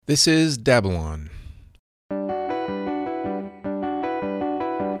This is Daignault.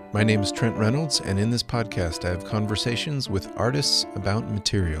 My name is Trent Reynolds, and in this podcast I have conversations with artists about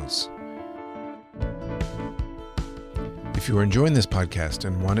materials. If you are enjoying this podcast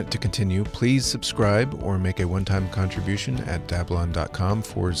and want it to continue, please subscribe or make a one-time contribution at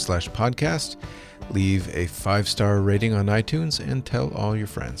daignault.com/podcast. Leave a 5-star rating on iTunes and tell all your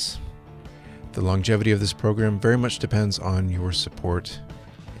friends. The longevity of this program very much depends on your support,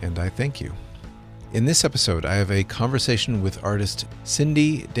 and I thank you. In this episode, I have a conversation with artist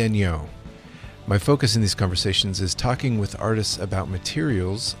Cynthia Daignault. My focus in these conversations is talking with artists about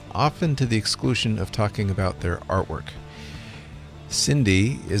materials, often to the exclusion of talking about their artwork.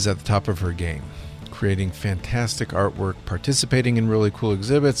 Cindy is at the top of her game, creating fantastic artwork, participating in really cool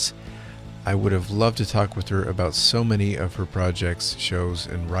exhibits. I would have loved to talk with her about so many of her projects, shows,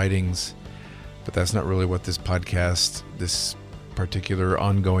 and writings, but that's not really what this podcast, this particular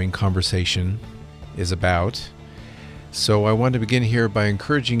ongoing conversation is about. So I want to begin here by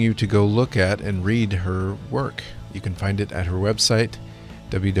encouraging you to go look at and read her work. You can find it at her website,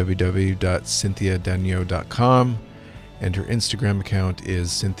 www.cynthiadaignault.com, and her Instagram account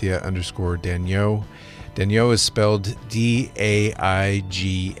is Cynthia_Daignault. Daignault is spelled Daignault.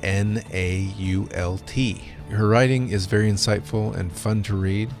 Her writing is very insightful and fun to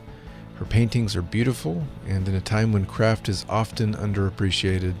read. Her paintings are beautiful, and in a time when craft is often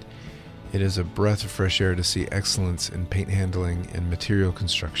underappreciated, it is a breath of fresh air to see excellence in paint handling and material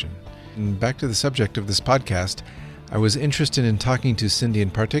construction. And back to the subject of this podcast, I was interested in talking to Cindy in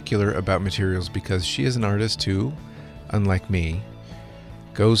particular about materials because she is an artist who, unlike me,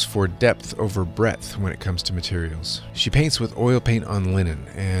 goes for depth over breadth when it comes to materials. She paints with oil paint on linen,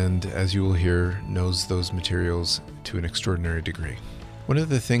 and as you will hear, knows those materials to an extraordinary degree. One of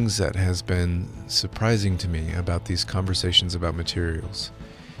the things that has been surprising to me about these conversations about materials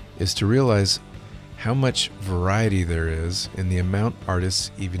is to realize how much variety there is in the amount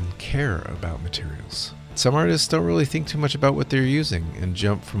artists even care about materials. Some artists don't really think too much about what they're using and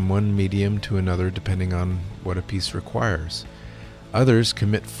jump from one medium to another depending on what a piece requires. Others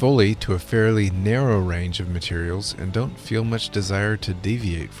commit fully to a fairly narrow range of materials and don't feel much desire to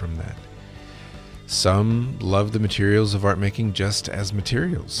deviate from that. Some love the materials of art making just as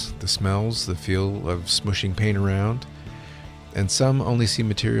materials, the smells, the feel of smushing paint around, and some only see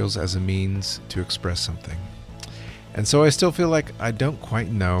materials as a means to express something. And so I still feel like I don't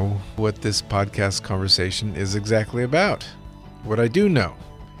quite know what this podcast conversation is exactly about. What I do know,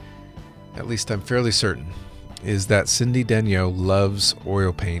 at least I'm fairly certain, is that Cynthia Daignault loves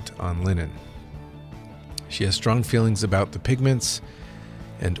oil paint on linen. She has strong feelings about the pigments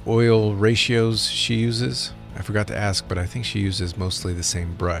and oil ratios she uses. I forgot to ask, but I think she uses mostly the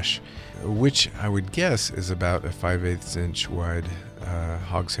same brush, which I would guess is about a 5/8 inch wide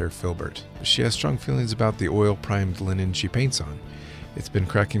hog's hair filbert. She has strong feelings about the oil primed linen she paints on. It's been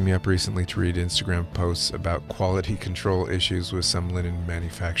cracking me up recently to read Instagram posts about quality control issues with some linen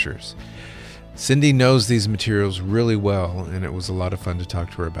manufacturers. Cindy knows these materials really well, and it was a lot of fun to talk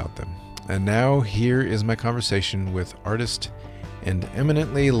to her about them. And now here is my conversation with artist and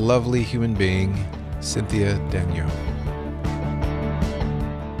eminently lovely human being, Cynthia Daignault.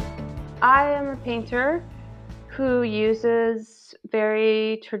 I am a painter who uses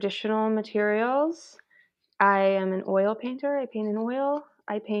very traditional materials. I am an oil painter. I paint in oil.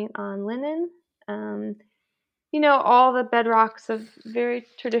 I paint on linen. All the bedrocks of very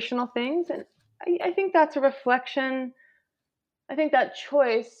traditional things. And I think that's a reflection. I think that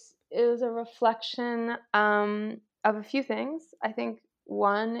choice is a reflection of a few things. I think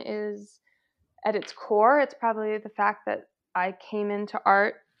one is, at its core, it's probably the fact that I came into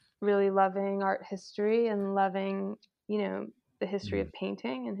art really loving art history and loving, the history of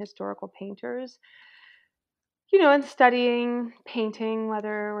painting and historical painters, and studying painting,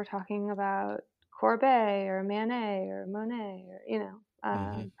 whether we're talking about Courbet or Manet or Monet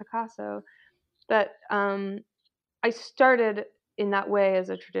or, Picasso. But I started in that way as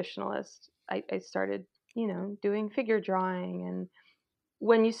a traditionalist. I started, doing figure drawing. And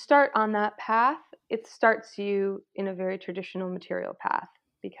when you start on that path, it starts you in a very traditional material path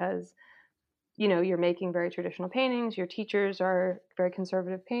because, you're making very traditional paintings. Your teachers are very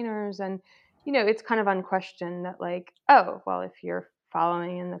conservative painters. And, it's kind of unquestioned that oh, well, if you're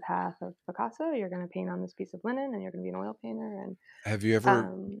following in the path of Picasso, you're going to paint on this piece of linen and you're going to be an oil painter. And Have you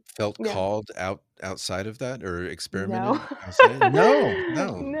ever felt yeah. called outside of that or experimented No. outside? No.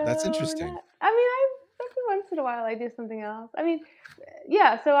 That's No, interesting. not. I mean, every once in a while I do something else. I mean,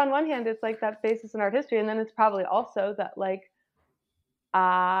 yeah. So on one hand, it's like that basis in art history, and then it's probably also that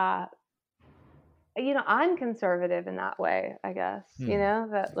uh, I'm conservative in that way, I guess, Hmm.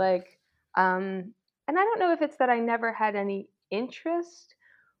 that like, and I don't know if it's that I never had any interest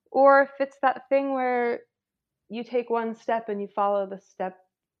or if it's that thing where you take one step and you follow the step,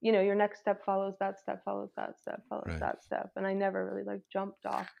 your next step follows that step, follows that step, follows Right. that step. And I never really like jumped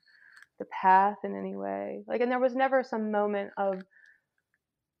off the path in any way. Like, and there was never some moment of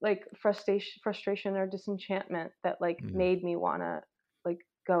like frustration or disenchantment that like Hmm. made me want to like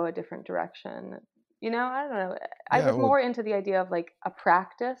go a different direction. I don't know. I Yeah. was Well, more into the idea of like a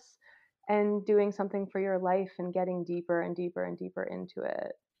practice and doing something for your life and getting deeper and deeper and deeper into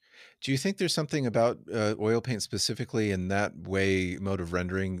it. do you think there's something about oil paint specifically in that way, mode of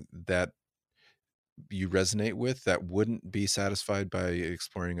rendering, that you resonate with that wouldn't be satisfied by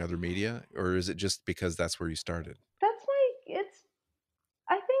exploring other media? Or is it just because that's where you started? That's my it's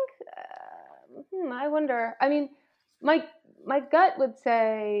I think I wonder. I mean, my my gut would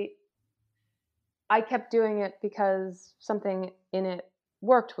say I kept doing it because something in it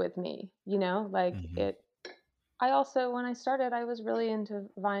worked with me, like Hmm. it. I also, when I started, I was really into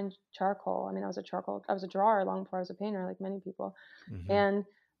Vine charcoal. I mean, I was a drawer long before I was a painter, like many people. Hmm. And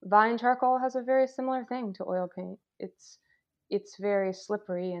Vine charcoal has a very similar thing to oil paint. It's very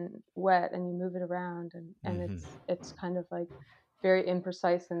slippery and wet, and you move it around, and Hmm. it's kind of like very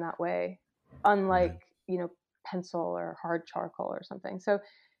imprecise in that way, Right. unlike pencil or hard charcoal or something. So,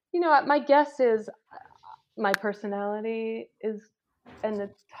 my guess is my personality is and the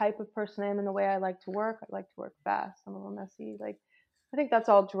type of person I am and the way I like to work. I like to work fast. I'm a little messy. Like I think that's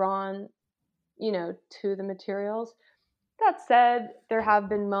all drawn, to the materials. That said, there have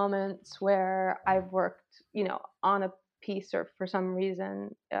been moments where I've worked, on a piece or for some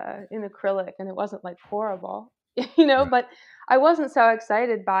reason in acrylic, and it wasn't like horrible, Right. but I wasn't so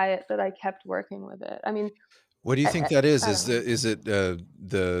excited by it that I kept working with it. I mean, What do you I, think I, that is? I don't know. Is it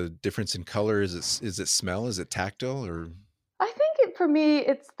the difference in color? Is it smell? Is it tactile? Or I think for me,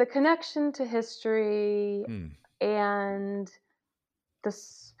 it's the connection to history hmm. and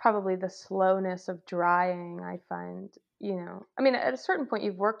probably the slowness of drying. I find, I mean, at a certain point,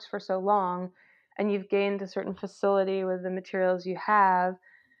 you've worked for so long, and you've gained a certain facility with the materials you have.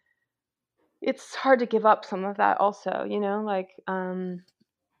 It's hard to give up some of that, also.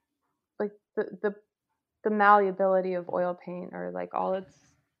 Like the malleability of oil paint, or like all its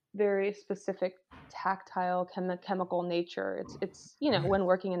very specific tactile chemical nature. It's Right. when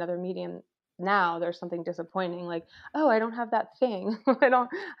working in other medium now, there's something disappointing, like, oh, I don't have that thing. I don't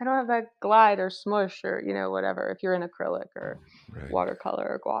have that glide or smush or whatever, if you're in acrylic or Right. watercolor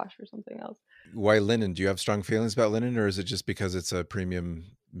or gouache or something else. Why linen? Do you have strong feelings about linen, or is it just because it's a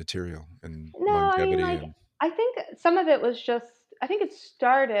premium material and No, I mean, longevity like, and I think some of it was just, I think it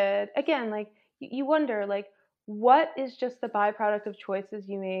started, again, like, you wonder, like, what is just the byproduct of choices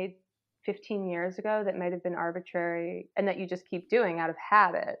you made 15 years ago that might have been arbitrary and that you just keep doing out of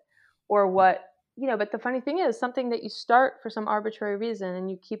habit? Or what, but the funny thing is, something that you start for some arbitrary reason and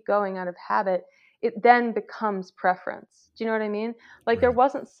you keep going out of habit, it then becomes preference. Do you know what I mean? Like, there right?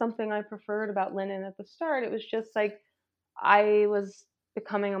 wasn't something I preferred about linen at the start. It was just like, I was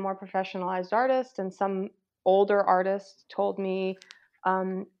becoming a more professionalized artist, and some older artist told me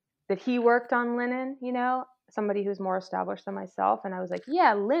um, that he worked on linen, somebody who's more established than myself. And I was like,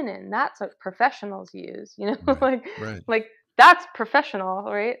 yeah, linen, that's what professionals use, Right. like, Right. like that's professional,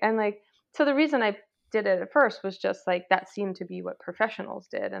 right? And like, so the reason I did it at first was just like that seemed to be what professionals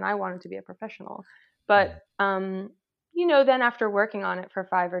did, and I wanted to be a professional. But Mhm. then after working on it for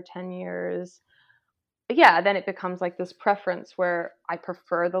 5 or 10 years, yeah, then it becomes like this preference where I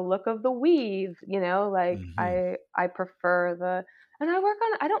prefer the look of the weave, like Mhm. I prefer and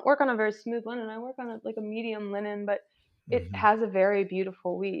I don't work on a very smooth linen. I work on like a medium linen, but it Mhm. has a very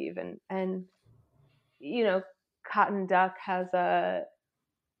beautiful weave, and you know, cotton duck has a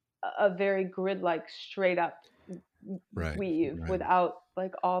very grid like straight up Right. weave Right. without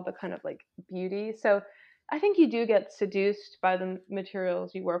like all the kind of like beauty. So I think you do get seduced by the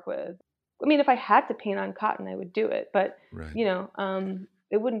materials you work with. I mean, if I had to paint on cotton, I would do it, but Right.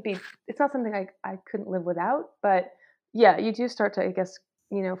 it wouldn't be. It's not something I couldn't live without. But yeah, you do start to, I guess,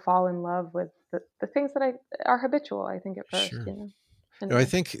 fall in love with the things that I are habitual. I think at first, Sure. No, I Anyway.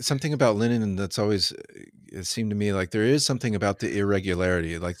 think something about linen that's always it seemed to me like there is something about the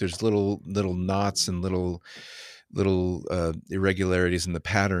irregularity. Like there's little knots and little irregularities in the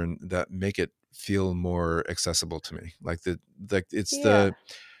pattern that make it feel more accessible to me. Like it's Yeah.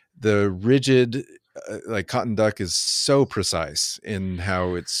 the rigid like cotton duck is so precise in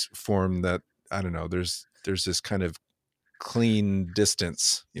how it's formed that I don't know. There's this kind of clean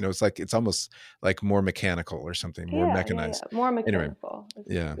distance. It's like it's almost like more mechanical or something, more Yeah, yeah, yeah. mechanized. More Anyway, mechanical is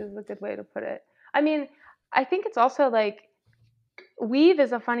yeah. is a good way to put it. I mean, I think it's also like weave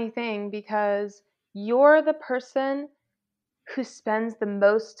is a funny thing because you're the person who spends the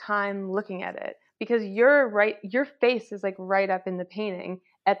most time looking at it because your face is like right up in the painting.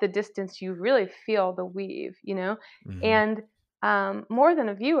 At the distance you really feel the weave, you know. Hmm. And more than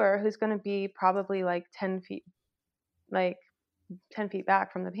a viewer who's going to be probably like 10 feet, like 10 feet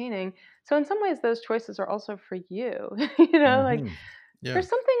back from the painting. So in some ways those choices are also for you. You know, like Hmm. Yeah. there's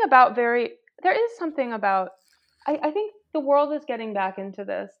something about very there is something about I think the world is getting back into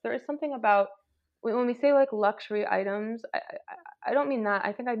this. There is something about when we say like luxury items, I don't mean that.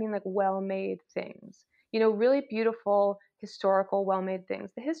 I think I mean like well-made things. You know, really beautiful, historical, well-made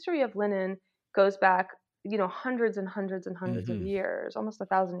things. The history of linen goes back, you know, hundreds and hundreds and hundreds of Hmm. years, almost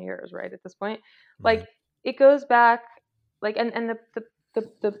 1,000 years, right? At this point, like Right. it goes back, like, and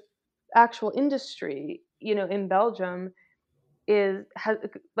the actual industry, you know, in Belgium is has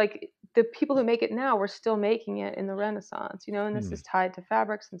like the people who make it now were still making it in the Renaissance, you know, and this Hmm. is tied to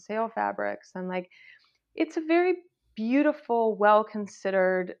fabrics and sail fabrics and like it's a very beautiful, well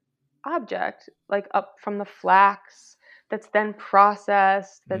considered object, like up from the flax that's then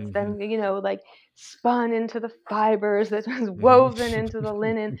processed, that's Hmm. then, you know, like spun into the fibers, that was Hmm. woven into the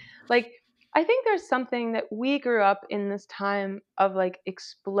linen. Like, I think there's something that we grew up in this time of like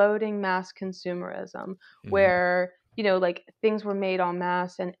exploding mass consumerism Hmm. where, you know, like things were made en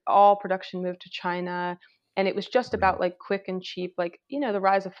masse and all production moved to China and it was just Right. about like quick and cheap, like, you know, the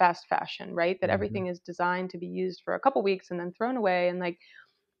rise of fast fashion, right? That Hmm. everything is designed to be used for a couple weeks and then thrown away. And like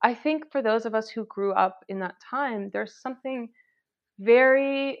I think for those of us who grew up in that time, there's something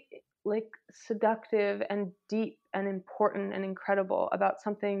very like seductive and deep and important and incredible about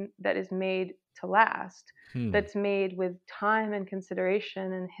something that is made to last, Hmm. that's made with time and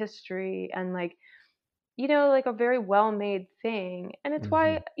consideration and history and like, you know, like a very well made thing. And it's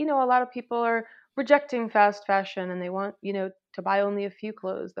why, Hmm. you know, a lot of people are rejecting fast fashion and they want, you know, to buy only a few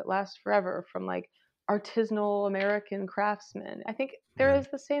clothes that last forever from like artisanal American craftsmen. I think there Right. is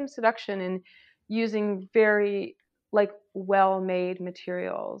the same seduction in using very like well made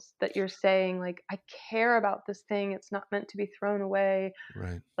materials that you're saying, like, I care about this thing. It's not meant to be thrown away.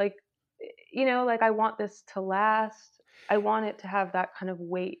 Right. Like, you know, like I want this to last. I want it to have that kind of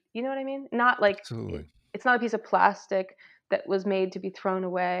weight. You know what I mean? Not like Absolutely. it's not a piece of plastic that was made to be thrown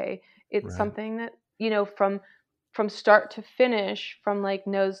away. It's Right. something that, you know, from start to finish, from like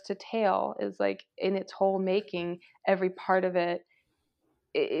nose to tail is like in its whole making, every part of it,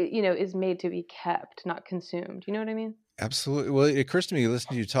 you know, is made to be kept, not consumed. You know what I mean? Absolutely. Well, it occurs to me,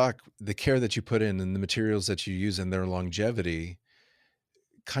 listening to you talk, the care that you put in and the materials that you use and their longevity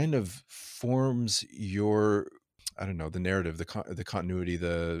kind of forms your, I don't know, the narrative, the continuity,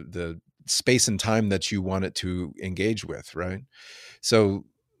 the space and time that you want it to engage with, right? So,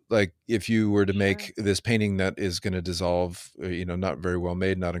 like, if you were to Sure. make this painting that is going to dissolve, not very well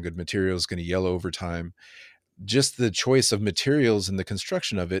made, not on good materials, going to yellow over time, just the choice of materials and the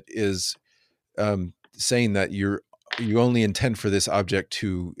construction of it is saying that you only intend for this object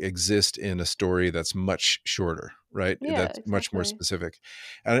to exist in a story that's much shorter, right? Yeah, That's much more exactly. specific.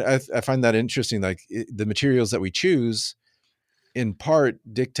 And I find that interesting. Like the materials that we choose in part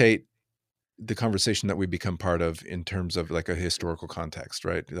dictate the conversation that we become part of in terms of like a historical context,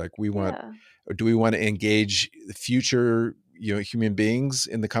 right? Like Yeah. or do we want to engage the future, human beings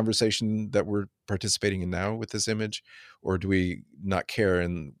in the conversation that we're participating in now with this image, or do we not care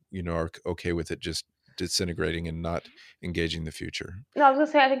and are okay with it just disintegrating and not engaging the future? No, I was gonna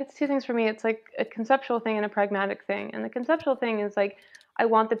say I think it's two things for me. It's like a conceptual thing and a pragmatic thing. And the conceptual thing is like I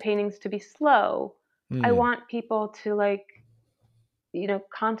want the paintings to be slow. I Hmm. want people to like, you know,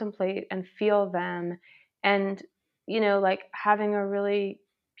 contemplate and feel them and, you know, like having a really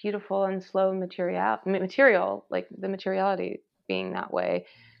beautiful and slow material, like the materiality being that way,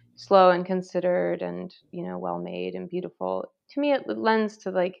 slow and considered and, you know, well made and beautiful. To me it lends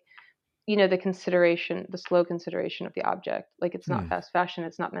to like, you know, the consideration, the slow consideration of the object. Like it's not Hmm. fast fashion,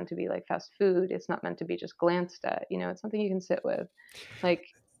 it's not meant to be like fast food, it's not meant to be just glanced at, you know, it's something you can sit with, like,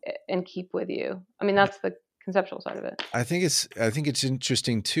 and keep with you. I mean, that's the conceptual side of it. I think it's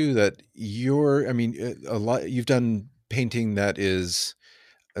interesting too that I mean, a lot you've done painting that is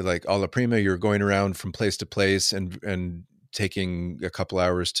like alla prima. You're going around from place to place and taking a couple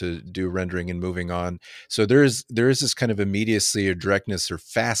hours to do rendering and moving on. So there is this kind of immediacy or directness or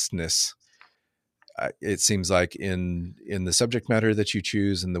fastness. It seems like in the subject matter that you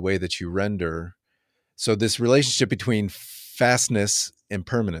choose and the way that you render. So this relationship between fastness and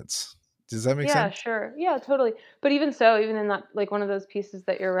permanence. Does that make Yeah, sense? sure. Yeah, totally. But even so, even in that, like one of those pieces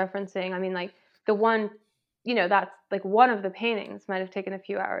that you're referencing, I mean, like the one that's like one of the paintings might have taken a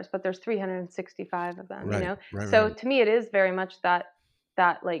few hours, but there's 365 of them, Right, right, So right. to me, it is very much that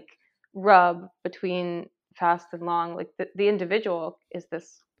like rub between fast and long. Like the individual is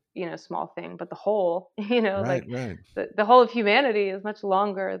this, small thing, but the whole, Right, like right. the whole of humanity is much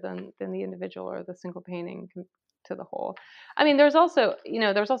longer than the individual or the single painting to the whole. I mean, there's also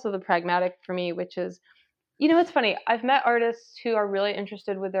the pragmatic for me, which is, it's funny. I've met artists who are really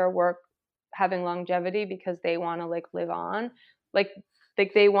interested with their work having longevity because they want to like live on. Like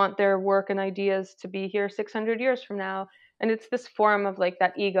they want their work and ideas to be here 600 years from now. And it's this form of like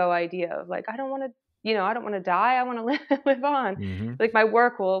that ego idea of like, I don't want to die. I want to live on. Hmm. Like my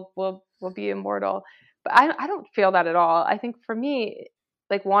work will be immortal. But I don't feel that at all. I think for me,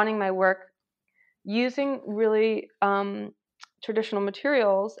 like wanting my work using really traditional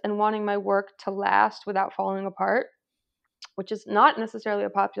materials and wanting my work to last without falling apart, which is not necessarily a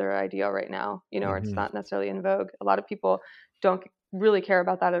popular idea right now, or it's Hmm. not necessarily in vogue. A lot of people don't really care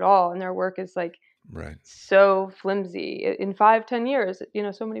about that at all, and their work is like Right, so flimsy. In 5-10 years,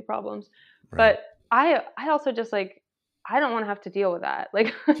 so many problems. right. But I also just like, I don't want to have to deal with that.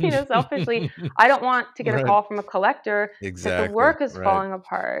 Like, selfishly, I don't want to get a Right. call from a collector that the Exactly. work is Right. falling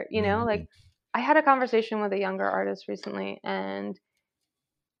apart. Hmm. Like I had a conversation with a younger artist recently, and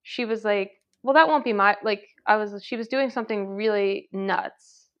she was like, "Well, that won't be my like." She was doing something really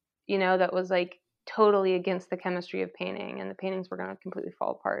nuts, that was like totally against the chemistry of painting, and the paintings were going to completely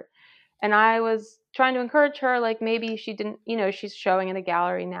fall apart. And I was trying to encourage her, like maybe she didn't, she's showing in a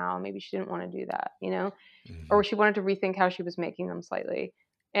gallery now, maybe she didn't want to do that, Hmm. or she wanted to rethink how she was making them slightly.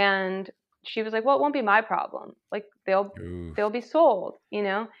 And she was like, "Well, it won't be my problem. Like Ooh, they'll be sold,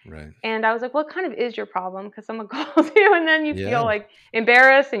 right. And I was like, "What kind of is your problem?" Because someone calls you and then you feel Yeah, like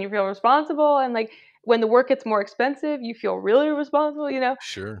embarrassed and you feel responsible. And like when the work gets more expensive, you feel really responsible.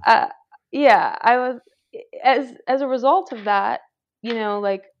 sure. Uh, yeah, I was, as a result of that,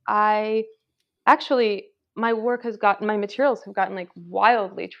 like I actually, my materials have gotten like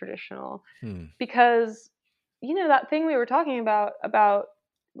wildly traditional Hmm. because that thing we were talking about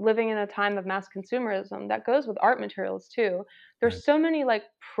living in a time of mass consumerism, that goes with art materials too. Right. There's so many like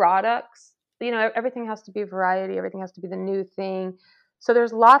products, everything has to be variety, everything has to be the new thing. So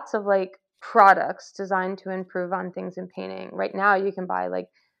there's lots of like products designed to improve on things in painting. Right now you can buy like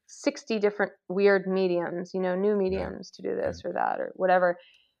 60 different weird mediums, new Right. mediums to do Right. this or that or whatever.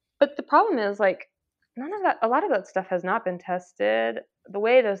 But the problem is like a lot of that stuff has not been tested. The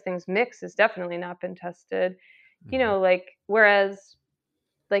way those things mix has definitely not been tested. Hmm. Like whereas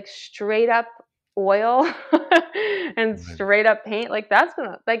like straight up oil and Right. straight up paint, like that's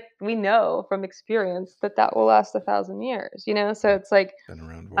gonna, like we know from experience that will last 1,000 years, So Right. it's like, Been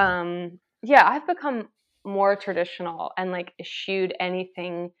around a while. yeah, I've become more traditional and like eschewed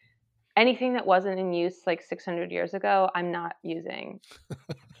anything that wasn't in use like 600 years ago. I'm not using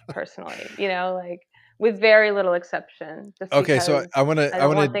personally, like with very little exception, just Okay, so because I I don't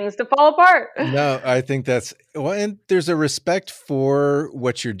wanna want things to fall apart. no, I think that's well, and there's a respect for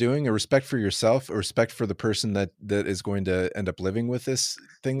what you're doing, a respect for yourself, a respect for the person that is going to end up living with this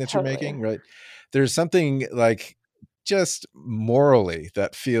thing that you're Totally. making, right? There's something like just morally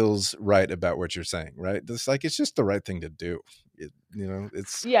that feels right about what you're saying, right? It's like it's just the right thing to do.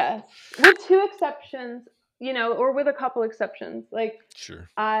 It's Yes, with two exceptions, or with a couple exceptions. Like sure.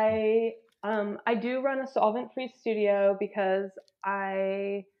 I do run a solvent-free studio because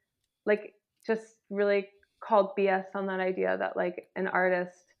I like just really called BS on that idea that like an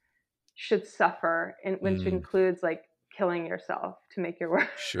artist should suffer, and which Mm, includes like killing yourself to make your work,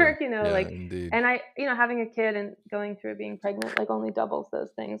 sure. Yeah, like, indeed. and having a kid and going through being pregnant like only doubles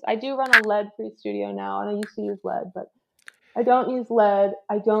those things. I do run a lead-free studio now, and I used to use lead, but I don't use lead.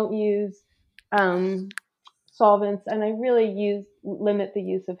 I don't use um, solvents, and I really limit the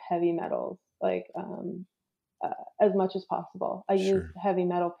use of heavy metals, like as much as possible. I use Sure. heavy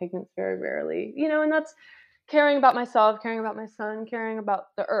metal pigments very rarely, and that's caring about myself, caring about my son, caring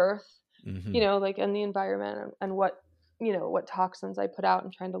about the earth, Hmm. like and the environment, and what toxins I put out,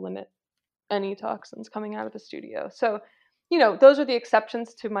 and trying to limit any toxins coming out of the studio. So, those are the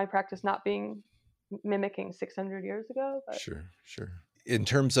exceptions to my practice not being mimicking 600 years ago, but Sure, sure. In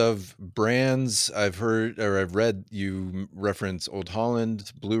terms of brands, I've heard or I've read you reference Old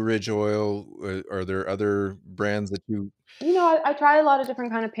Holland, Blue Ridge Oil. Are there other brands that you? I try a lot of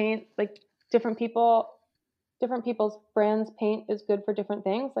different kind of paint. Like different people, different people's brands paint is good for different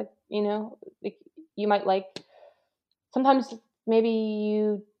things. Like like you might like, sometimes maybe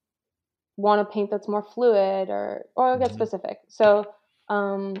you want a paint that's more fluid, or get Mhm. specific. So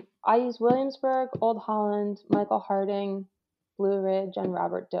I use Williamsburg, Old Holland, Michael Harding, Blue Ridge, and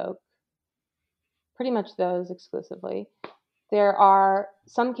Robert Doak pretty much those exclusively. There are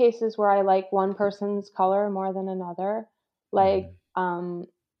some cases where I like one person's color more than another. Like,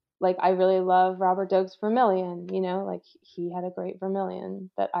 like I really love Robert Doak's vermilion, like he had a great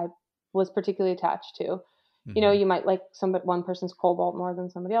vermilion that I was particularly attached to. You might like one person's cobalt more than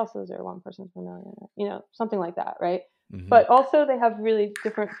somebody else's, or one person's vermilion, or, something like that, right? But also they have really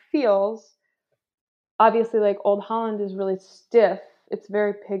different feels. Obviously, like Old Holland is really stiff. It's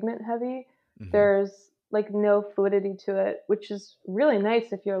very pigment heavy. There's like no fluidity to it, which is really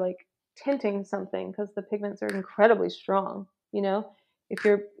nice if you're like tinting something, because the pigments are incredibly strong. If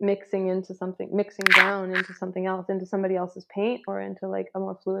you're mixing down into something else, into somebody else's paint, or into like a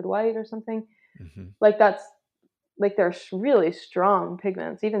more fluid white or something, like that's like they're really strong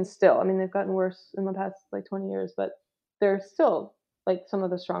pigments. Even still, I mean, they've gotten worse in the past like 20 years, but they're still like some of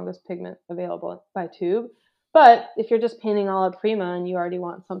the strongest pigment available by tube. But if you're just painting alla prima and you already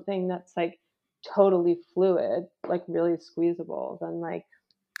want something that's like totally fluid, like really squeezable, then like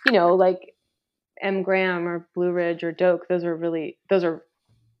M. Graham or Blue Ridge or Doak, those are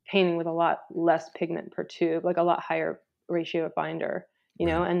painting with a lot less pigment per tube, like a lot higher ratio of binder,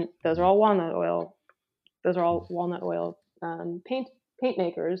 and those are all walnut oil. Those are all walnut oil paint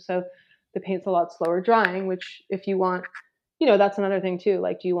makers. So the paint's a lot slower drying, which if you want, that's another thing too.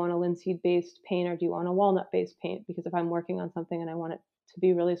 Like, do you want a linseed based paint or do you want a walnut based paint? Because if I'm working on something and I want it to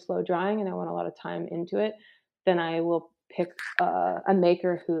be really slow drying and I want a lot of time into it, then I will pick a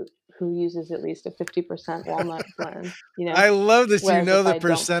maker who uses at least a 50% walnut blend. I love that. Whereas if The I don't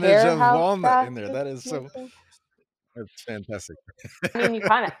percentage care of how walnut in fast there. it's That is so. mixing, That's fantastic. I mean,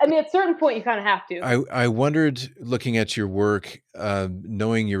 at a certain point, you kind of have to. I wondered, looking at your work,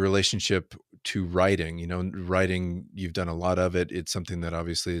 knowing your relationship to writing, writing, you've done a lot of it. It's something that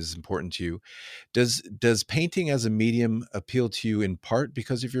obviously is important to you. Does painting as a medium appeal to you in part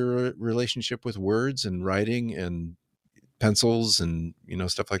because of your relationship with words and writing and pencils and,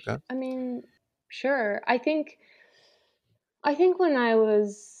 stuff like that? I mean, sure. I think when I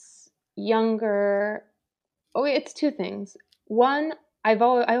was younger, it's two things. One, I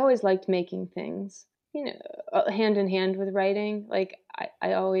always liked making things, hand in hand with writing. Like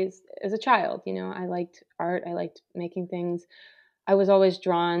I always, as a child, I liked art. I liked making things. I was always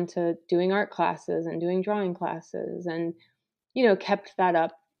drawn to doing art classes and doing drawing classes, and kept that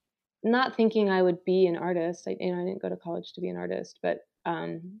up. Not thinking I would be an artist. I didn't go to college to be an artist, but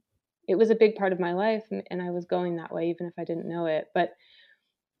it was a big part of my life, and I was going that way even if I didn't know it. But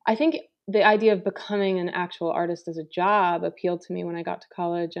I think the idea of becoming an actual artist as a job appealed to me when I got to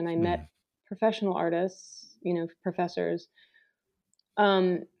college and I met professional artists, professors,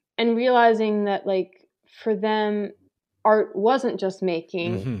 and realizing that like for them, art wasn't just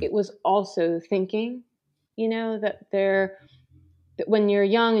making; it was also thinking. That when you're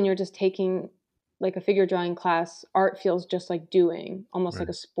young and you're just taking like a figure drawing class, art feels just like doing, almost like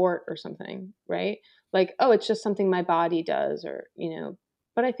a sport or something, right? Like, oh, it's just something my body does, or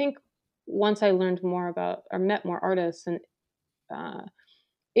but I think once I learned more about or met more artists, and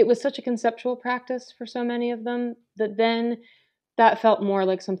it was such a conceptual practice for so many of them, that then that felt more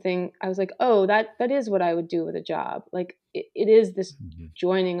like something I was like, oh, that is what I would do with a job. Like it is this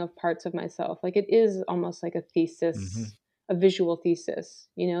joining of parts of myself. Like it is almost like a thesis, a visual thesis.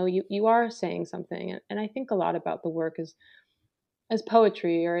 You are saying something, and I think a lot about the work as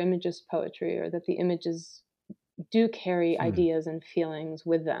poetry or imagist poetry, or that the images do carry ideas and feelings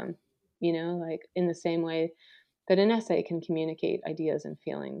with them. Like in the same way that an essay can communicate ideas and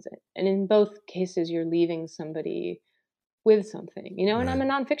feelings, and in both cases, you're leaving somebody with something, and I'm a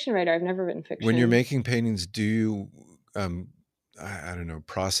nonfiction writer. I've never written fiction. When you're making paintings, do you, I don't know,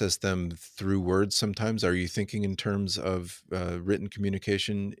 process them through words sometimes? Are you thinking in terms of written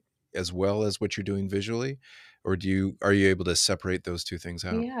communication as well as what you're doing visually? Or are you able to separate those two things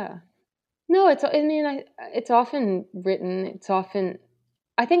out? Yeah. No, it's often written.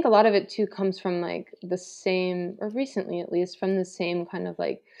 I think a lot of it too comes from like the same, or recently at least, from the same kind of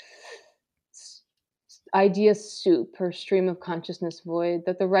like idea soup or stream of consciousness void,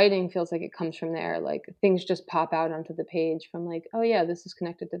 that the writing feels like it comes from there. Like things just pop out onto the page from like, oh yeah, this is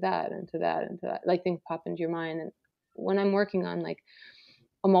connected to that and to that and to that. Like things pop into your mind. And when I'm working on like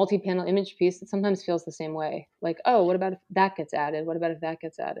a multi-panel image piece, it sometimes feels the same way. Like, oh, what about if that gets added? What about if that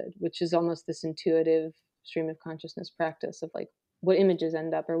gets added? Which is almost this intuitive stream of consciousness practice of like what images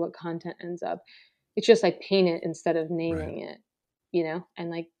end up or what content ends up. It's just like paint it instead of naming it, and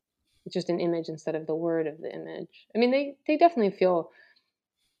like it's just an image instead of the word of the image. I mean, they definitely feel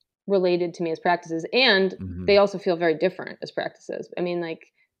related to me as practices, and they also feel very different as practices. I mean, like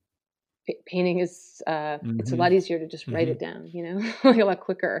painting is it's a lot easier to just write it down, like a lot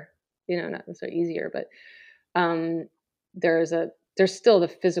quicker. not necessarily easier, but um, there's still the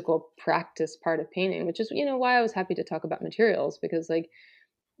physical practice part of painting, which is, why I was happy to talk about materials, because like,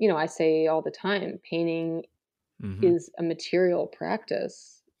 I say all the time, painting Hmm. is a material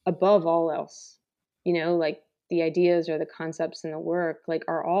practice above all else. Like the ideas or the concepts in the work, like,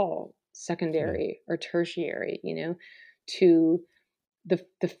 are all Yeah. secondary or tertiary, to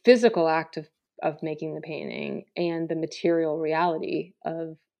the physical act of making the painting and the material reality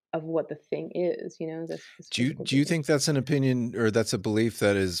of what the thing is, this physical Do you being. think that's an opinion or that's a belief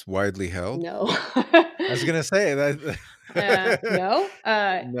that is widely held? No. I was gonna say that. No.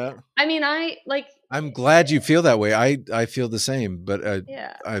 No. I mean, I like, I'm glad you feel that way. I feel the same, but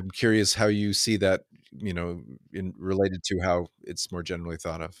yeah. I'm curious how you see that, you know, in related to how it's more generally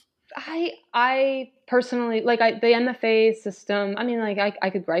thought of. I personally like, the MFA system. I mean, like, I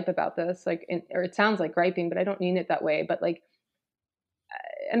could gripe about this, like, or it sounds like griping, but I don't mean it that way. But like,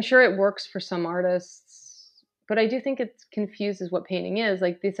 I'm sure it works for some artists, but I do think it confuses what painting is.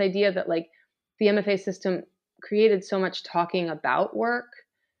 Like this idea that like the MFA system created so much talking about work,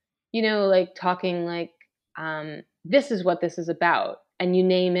 like talking like, this is what this is about, and you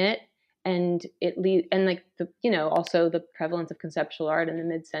name it, and and like the, also the prevalence of conceptual art in the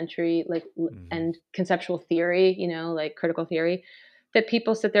mid-century, like, Mhm. and conceptual theory, like critical theory, that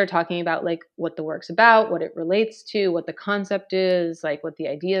people sit there talking about like what the work's about, what it relates to, what the concept is, like what the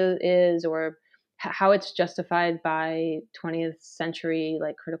idea is, or how it's justified by 20th century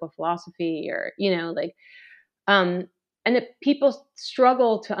like critical philosophy, or like, um, and that people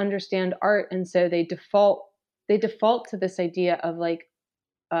struggle to understand art, and so they default to this idea of like,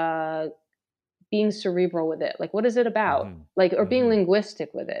 uh, being cerebral with it, like what is it about, Mhm. like, or being Mhm.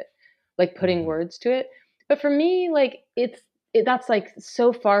 linguistic with it, like putting Mhm. words to it. But for me, like, that's like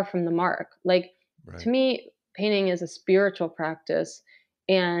so far from the mark. Like, to Right. me, painting is a spiritual practice,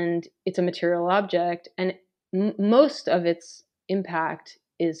 and it's a material object, and most of its impact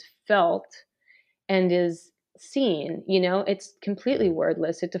is felt and is seen. It's completely Right.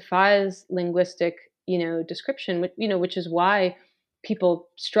 wordless. It defies linguistic, description, which is why people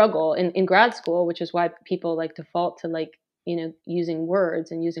struggle in grad school, which is why people like default to like, using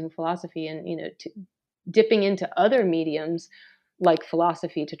words and using philosophy, and, dipping into other mediums like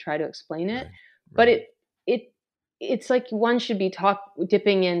philosophy to try to explain it. Right. But Right. it it's like one should be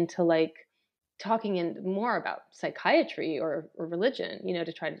dipping into like talking in more about psychiatry or religion,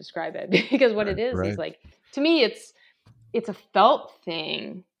 to try to describe it. Because what it Right. is Right. like, to me, it's a felt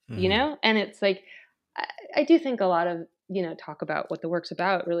thing, Mhm. and it's like, I, I do think a lot of, talk about what the work's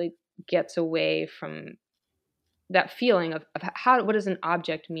about really gets away from that feeling of how, what does an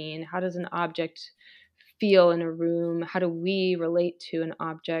object mean? How does an object feel in a room? How do we relate to an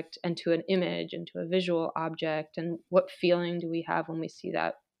object and to an image and to a visual object? And what feeling do we have when we see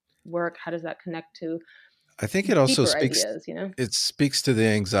that work? How does that connect to I think it also deeper speaks ideas? it speaks to the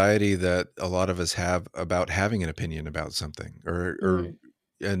anxiety that a lot of us have about having an opinion about something or Mm,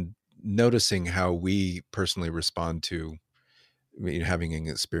 and noticing how we personally respond to, having an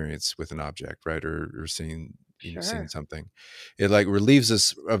experience with an object, right? Or seeing, seeing sure. something. It like relieves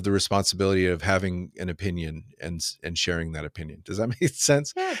us of the responsibility of having an opinion and sharing that opinion. Does that make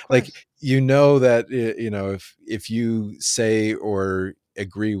sense? Yeah, of Like, course. that, if you say or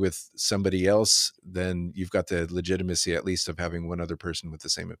agree with somebody else, then you've got the legitimacy at least of having one other person with the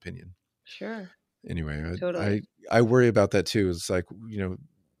same opinion. Sure. Anyway, Totally. I worry about that too. It's like,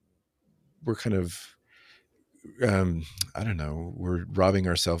 we're kind of, um, I don't know, we're robbing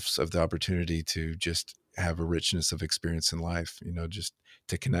ourselves of the opportunity to just have a richness of experience in life, just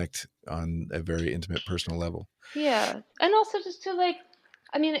to connect on a very intimate personal level. Yeah. And also just to like,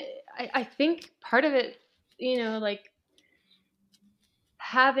 I mean, I think part of it, like,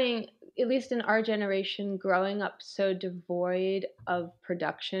 having, at least in our generation, growing up so devoid of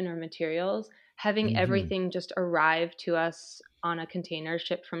production or materials, having Hmm. everything just arrive to us on a container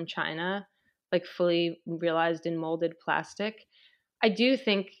shipped from China, like fully realized in molded plastic. I do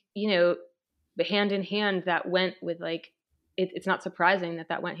think, hand in hand that went with like, it's not surprising that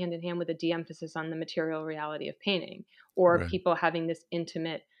that went hand in hand with a de-emphasis on the material reality of painting, or Right. people having this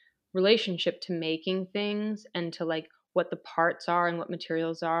intimate relationship to making things, and to like what the parts are and what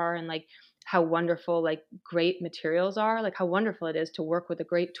materials are, and like how wonderful like great materials are, like how wonderful it is to work with a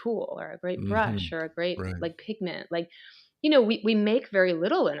great tool or a great Hmm. brush or a great Right. like pigment. Like, we make very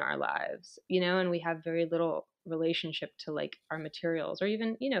little in our lives, and we have very little relationship to like our materials, or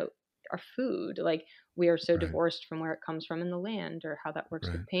even, our food. Like, we are so Right. divorced from where it comes from in the land, or how that works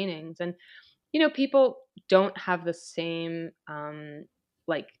Right. with paintings. And, people don't have the same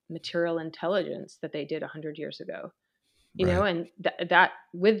like material intelligence that they did 100 years ago. Right. and that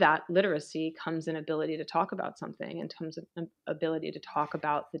with that literacy comes an ability to talk about something, and comes an ability to talk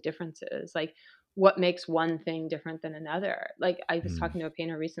about the differences, like what makes one thing different than another. Like, I was Mm. talking to a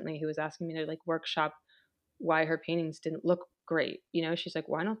painter recently who was asking me to like workshop why her paintings didn't look great. She's like,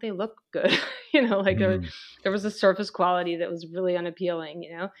 why don't they look good? Like Mm. there was a surface quality that was really unappealing,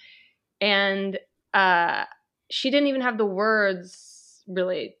 and uh, she didn't even have the words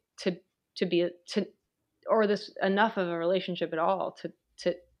really to be to or this enough of a relationship at all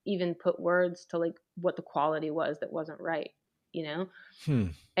to even put words to like what the quality was that wasn't right, you know.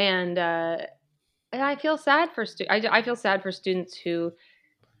 Hmm. And I feel sad for I feel sad for students who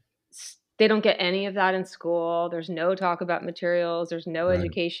they don't get any of that in school. There's no talk about materials. There's no Right.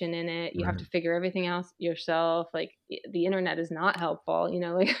 education in it. You have Right. to figure everything else yourself. Like the internet is not helpful,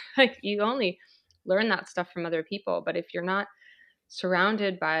 like like you only learn that stuff from other people. But if you're not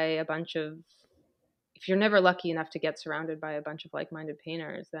surrounded by a bunch of if you're never lucky enough to get surrounded by a bunch of like-minded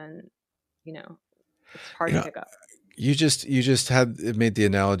painters, then, you know, it's hard You to know, pick up. you just had it made the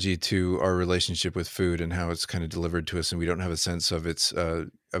analogy to our relationship with food and how it's kind of delivered to us, and we don't have a sense of its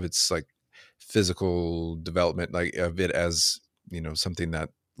like physical development, like of it as something that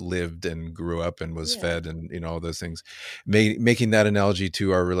lived and grew up and was Yeah, fed, and all those things. Making that analogy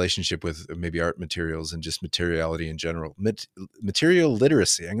to our relationship with maybe art materials and just materiality in general, material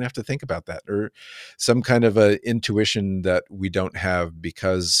literacy. I'm gonna have to think about that, or some kind of a intuition that we don't have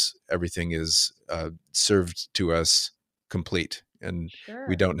because everything is served to us complete, and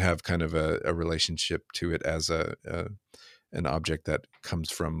we sure. don't have kind of a relationship to it as a an object that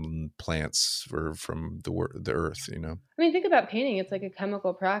comes from plants or from the earth. I mean, think about painting. It's like a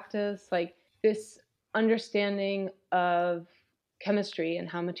chemical practice, like this understanding of chemistry and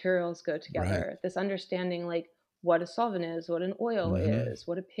how materials go Right. together. This understanding, like what a solvent is, what an oil Hmm. is,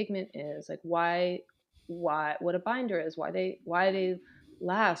 what a pigment is, like why, what a binder is, why they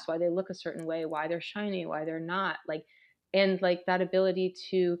last, why they look a certain way, why they're shiny, why they're not, like, and like that ability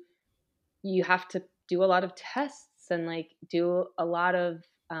to you have to do a lot of tests and like do a lot of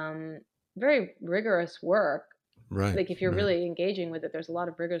very rigorous work. Right. Like if you're Right. really engaging with it, there's a lot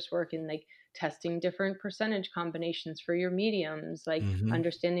of rigorous work in like testing different percentage combinations for your mediums, like Hmm.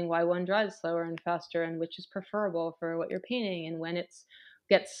 understanding why one dries slower and faster and which is preferable for what you're painting, and when it's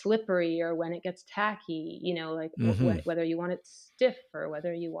gets slippery or when it gets tacky, like Hmm. whether you want it stiff or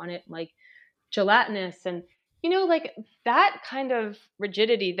whether you want it like gelatinous. And like that kind of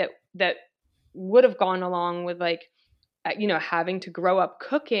rigidity that would have gone along with like having to grow up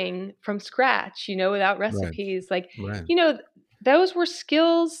cooking from scratch, without Right. recipes, like, Right. you know, those were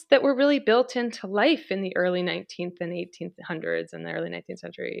skills that were really built into life in the early 19th and 1800s and the early 19th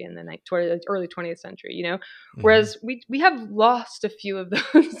century and the early 20th century, Hmm. whereas we have lost a few of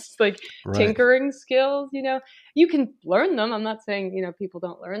those like Right. tinkering skills. You can learn them. I'm not saying, people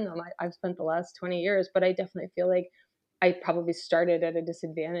don't learn them. I've spent the last 20 years, but I definitely feel like I probably started at a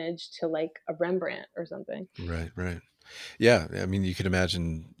disadvantage to like a Rembrandt or something. Right. Right. Yeah, I mean, you could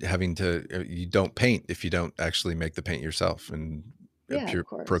imagine having to. You don't paint if you don't actually make the paint yourself and Yeah, of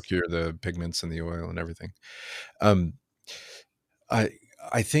course. procure the pigments and the oil and everything. Um, I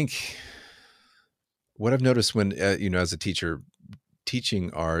I think what I've noticed when as a teacher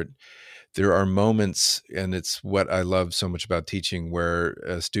teaching art, there are moments, and it's what I love so much about teaching, where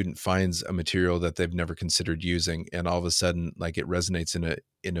a student finds a material that they've never considered using, and all of a sudden, like it resonates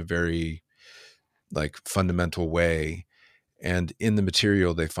in a very like fundamental way, and in the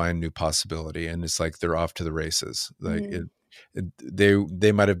material they find new possibility, and it's like they're off to the races. Like Mhm.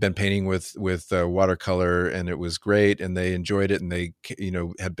 they might have been painting with watercolor, and it was great, and they enjoyed it, and they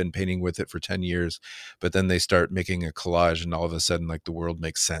had been painting with it for 10 years, but then they start making a collage, and all of a sudden like the world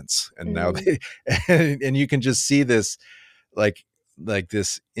makes sense, and now Mhm. they and you can just see this like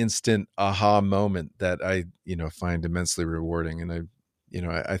this instant aha moment that I find immensely rewarding. And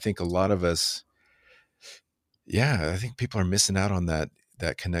I think a lot of us, yeah, I think people are missing out on that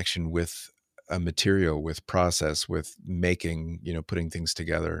connection with a material, with process, with making, putting things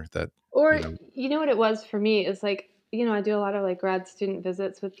together that, you Or know you know what it was for me is like, I do a lot of like grad student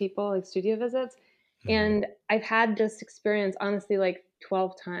visits with people, like studio visits, Mhm. and I've had this experience honestly like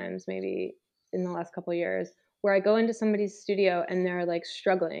 12 times maybe in the last couple of years, where I go into somebody's studio and they're like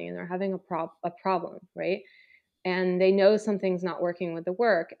struggling and they're having a problem, right? And they know something's not working with the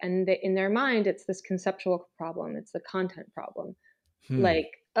work, and in their mind it's this conceptual problem, it's the content problem. Hmm.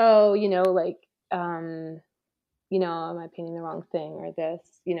 Like, oh, like am I painting the wrong thing, or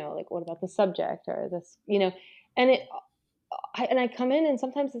this, like what about the subject or this, and I come in and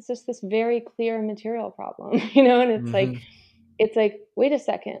sometimes it's just this very clear material problem, and it's like Mhm. wait a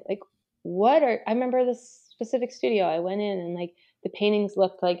second, like I remember this specific studio. I went in and like the paintings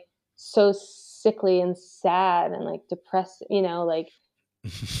looked like so sickly and sad and like depressed, like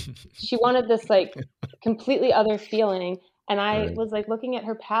she wanted this like completely other feeling. And I Right. was like looking at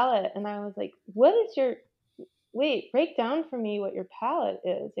her palette and I was like, what is your wait, break down for me what your palette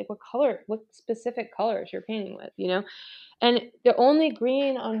is. Like what specific colors you're painting with. And the only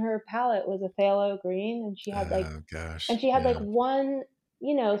green on her palette was a phthalo green, and Oh gosh. she had like Yeah. one,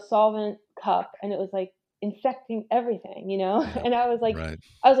 solvent cup, and it was like infecting everything. Yeah. And Right.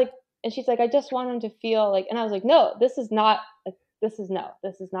 I was like, and she's like, I just want him to feel like, and I was like, no, this is not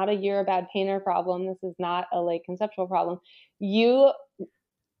a you're a bad painter problem. This is not a like conceptual problem. You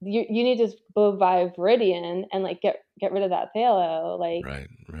you need to go by Viridian and like get rid of that phthalo, like Right.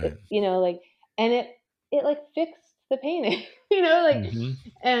 Right. it, like, and it like fixed the painting, like, Hmm.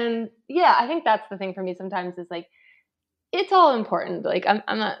 and yeah, I think that's the thing for me sometimes is like it's all important. Like I'm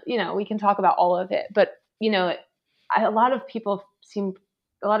not, we can talk about all of it, but a lot of people seem,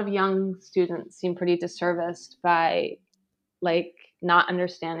 a lot of young students seem pretty disserviced by like not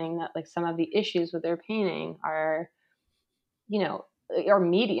understanding that like some of the issues with their painting are, you know, or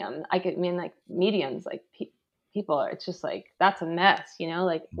medium. I could mean like mediums, like people are. It's just like that's a mess,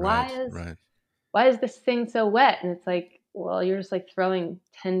 Like Right. Right. why is this thing so wet? And it's like, well, you're just like throwing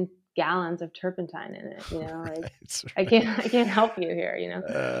 10 gallons of turpentine in it, Like Right. I Right. can't help you here.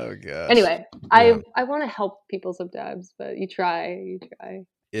 Oh gosh. Anyway, Yeah. I want to help people sometimes, but you try.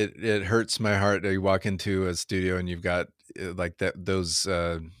 It hurts my heart that you walk into a studio and you've got like those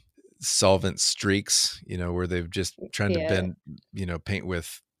solvent streaks, where they've just trying to Yeah. bend, paint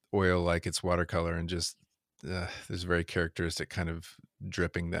with oil like it's watercolor, and just there's a very characteristic kind of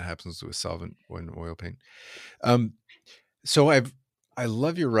dripping that happens with solvent when oil paint. Um, so I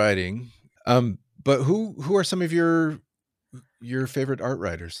love your writing, but who are some of your favorite art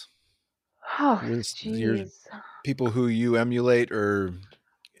writers? Oh, Your jeez. people who you emulate or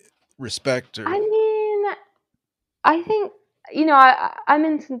respect, or I mean, I think I'm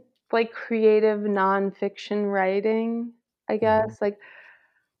into like creative nonfiction writing. I Mhm, guess like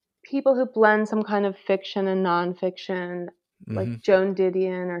people who blend some kind of fiction and nonfiction, like mhm, Joan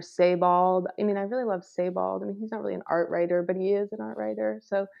Didion or Sebald. I mean, I really love Sebald. I mean, he's not really an art writer, but he is an art writer.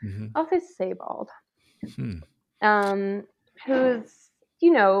 So mhm, I'll say Sebald, hmm, um, who's,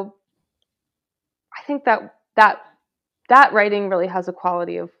 you know, I think that writing really has a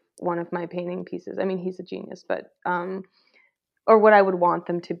quality of one of my painting pieces. I mean, he's a genius, but or what I would want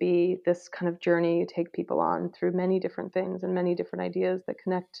them to be, this kind of journey you take people on through many different things and many different ideas that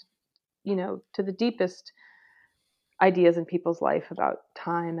connect, to the deepest ideas in people's life about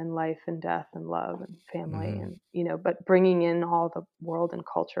time and life and death and love and family mhm. and but bringing in all the world and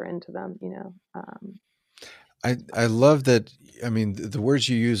culture into them. I love that. I mean, the words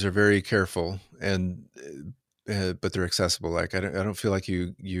you use are very careful, and but they're accessible. Like I don't feel like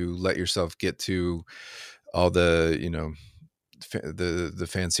you let yourself get to all the the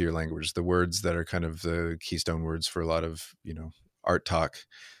fancier language, the words that are kind of the keystone words for a lot of art talk.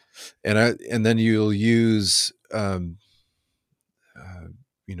 And then you'll use uh,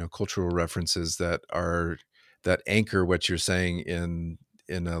 cultural references that anchor what you're saying in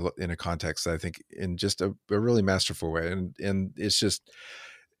a context, I think, in just a really masterful way. And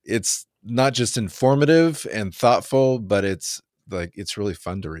it's not just informative and thoughtful, but it's really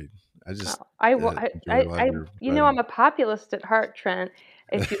fun to read. I just Oh, I, wa- enjoy a lot of your I'm writing. a populist at heart, Trent.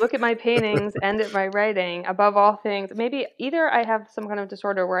 If you look at my paintings and at my writing, above all things, maybe either I have some kind of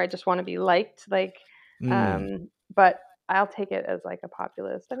disorder where I just want to be liked, like, Mm, but I'll take it as like a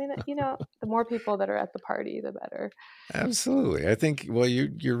populist. I mean, the more people that are at the party, the better. absolutely. I think, well,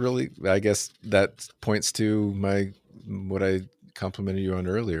 you're really, I guess that points to what I complimented you on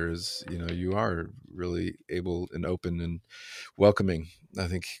earlier is, you are really able and open and welcoming, I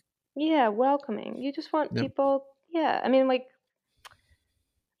think. Yeah, welcoming. You just want Yep. people. Yeah, I mean, like,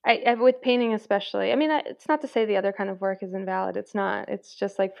 with painting especially. I mean, it's not to say the other kind of work is invalid. It's not. It's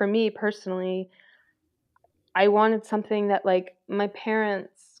just like for me personally, I wanted something that like my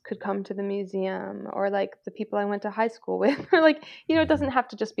parents could come to the museum or like the people I went to high school with or like, it Mhm. doesn't have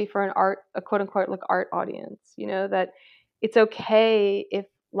to just be for a quote unquote like art audience, that it's okay if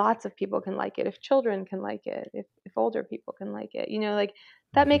lots of people can like it, if children can like it, if older people can like it, like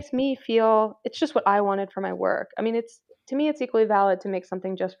that Mhm. makes me feel it's just what I wanted for my work. I mean, it's to me it's equally valid to make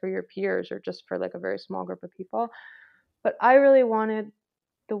something just for your peers or just for like a very small group of people. But I really wanted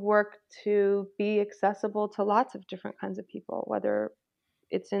the work to be accessible to lots of different kinds of people, whether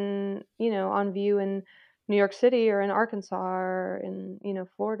it's on view in New York City or in Arkansas or in,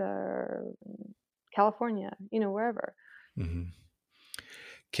 Florida or in California, wherever. Mhm.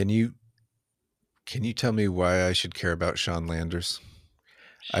 Can you Can you tell me why I should care about Sean Landers?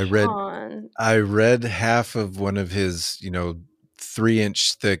 I read Sean. I read half of one of his,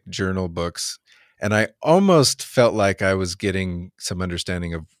 3-inch thick journal books, and I almost felt like I was getting some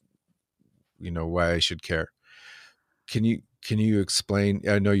understanding of, why I should care. Can you explain?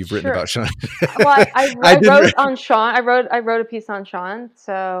 I know you've written Sure. about Sean. Well, I I didn't wrote re- on Sean. I wrote a piece on Sean.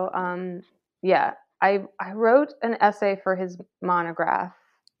 So yeah, I wrote an essay for his monograph,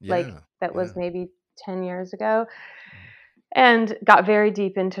 like Yeah. that was Yeah. maybe 10 years ago, and got very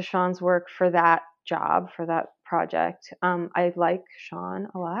deep into Sean's work for that job, for that project. I like Sean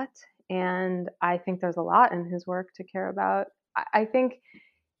a lot, and I think there's a lot in his work to care about. I think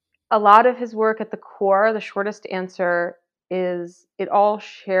a lot of his work at the core, the shortest answer is it all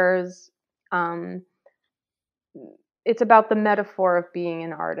shares. Um, it's about the metaphor of being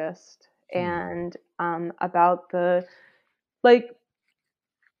an artist Hmm. and about the like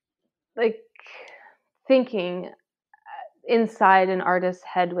like thinking inside an artist's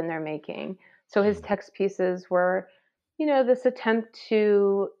head when they're making. So his text pieces were, this attempt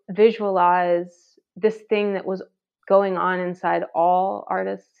to visualize this thing that was going on inside all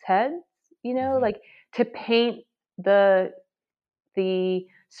artists' heads, Hmm. like to paint the the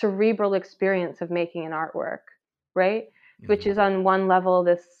cerebral experience of making an artwork, right? Which Hmm. is on one level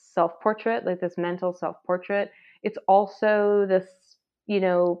this self-portrait, like this mental self-portrait. It's also this, you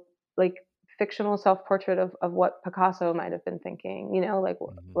know, like fictional self-portrait of what Picasso might have been thinking, like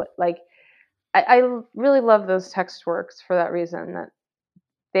Hmm. what like I really love those text works for that reason that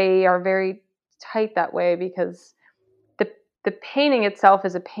they are very tight that way because the the painting itself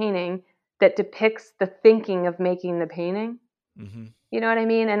is a painting that depicts the thinking of making the painting. Hmm. You know what I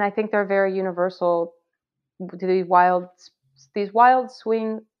mean? And I think they're very universal to these wild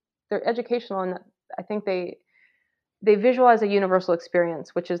swing. They're educational, and I think they visualize a universal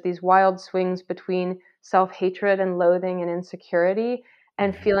experience, which is these wild swings between self hatred and loathing and insecurity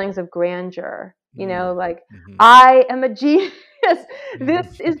and Hmm. feelings of grandeur. Hmm. Like, Hmm. I am a genius.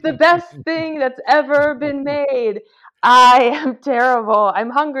 This Hmm. is the best thing that's ever been made. I am terrible.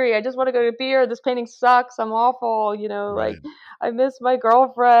 I'm hungry. I just want to go to beer. This painting sucks. I'm awful. Like, Right. I miss my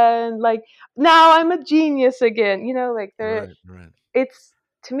girlfriend. Like, now I'm a genius again. Like, Right. Right. it's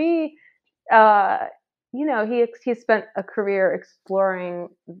to me, uh, he spent a career exploring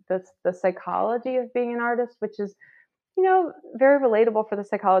the psychology of being an artist, which is very relatable for the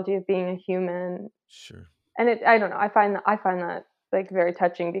psychology of being a human. Sure. And I don't know, I find that like very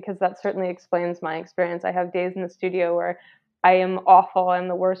touching because that certainly explains my experience. I have days in the studio where I am awful. I'm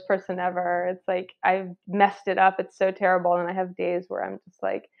the worst person ever. It's like I've messed it up. It's so terrible. And I have days where I'm just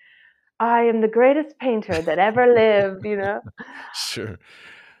like, I am the greatest painter that ever lived. Sure.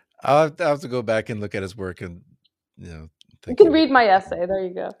 I'll have to go back and look at his work and, you know, You think can of. read my essay. There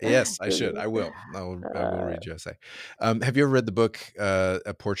you go. Yes, I There should. you I will. I will go. read your essay. Have you ever read the book,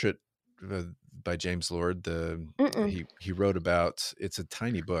 A Portrait, uh, by James Lord? Mm-mm. He wrote about. It's a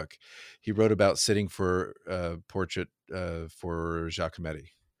tiny book. He wrote about sitting for a portrait for Giacometti,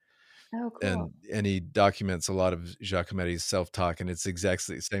 Oh, cool. and he documents a lot of Giacometti's self-talk, and it's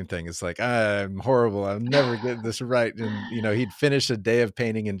exactly the same thing. It's like, I'm horrible. I'll never get this right. And he'd finish a day of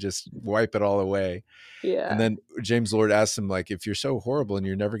painting and just wipe it all away. And Yeah, then James Lord asked him, like, if you're so horrible and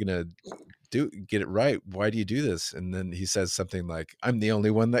you're never gonna get it right, why do you do this? And then he says something like, I'm the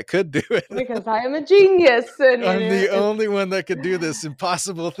only one that could do it. because I am a genius, and I'm the it's only one that could do this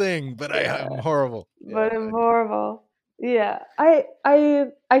impossible thing, but I'm yeah, horrible. Yeah. but I'm horrible. Yeah, I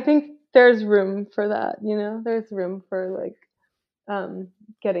think there's room for that. There's room for like um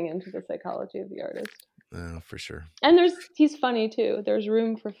getting into the psychology of the artist, For sure. and he's funny too. There's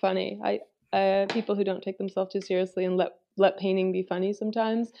room for funny. People who don't take themselves too seriously and let painting be funny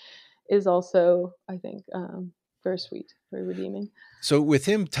sometimes is also, I think, very sweet, very redeeming. So with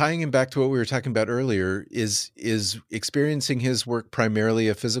him, tying him back to what we were talking about earlier, is experiencing his work primarily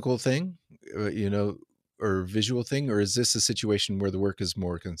a physical thing, or visual thing, or is this a situation where the work is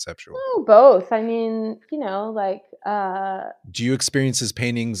more conceptual? Oh, both. I mean, like Do you experience his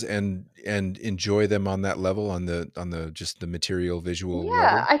paintings and enjoy them on that level, on the just the material visual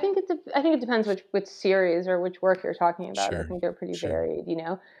yeah, level? I think it depends which series or which work you're talking about. I Sure. think they're pretty Sure. varied.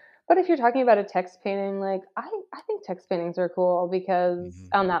 But if you're talking about a text painting, like I think text paintings are cool because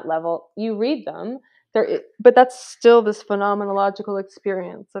Hmm. on that level, you read them. But that's still this phenomenological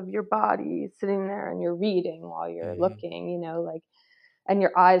experience of your body sitting there and you're reading while you're Hmm. looking. Like, and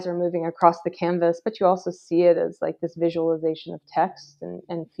your eyes are moving across the canvas, but you also see it as like this visualization of text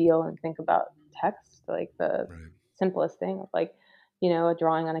and feel and think about text, like the Right. simplest thing of like, a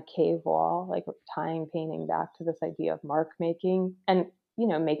drawing on a cave wall, like tying painting back to this idea of mark making. And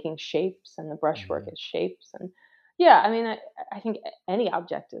making shapes, and the brushwork Mhm. is shapes. And yeah, I mean, I think any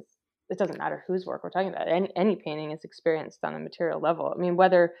object is, it doesn't matter whose work we're talking about. Any painting is experienced on a material level. I mean,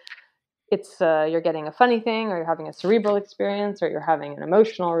 whether it's you're getting a funny thing, or you're having a cerebral experience, or you're having an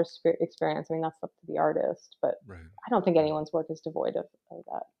emotional experience. I mean, that's up to the artist, but Right. I don't think Right. anyone's work is devoid of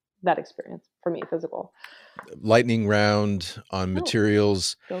that experience for me, physical. Lightning round on Oh,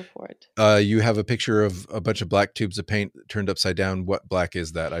 materials. go for it. You have a picture of a bunch of black tubes of paint turned upside down. What black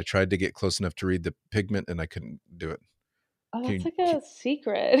is that? I tried to get close enough to read the pigment and I couldn't do it. Oh, that's Can like you, a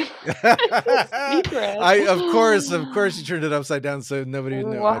secret. It's a secret. I of course you turned it upside down so nobody would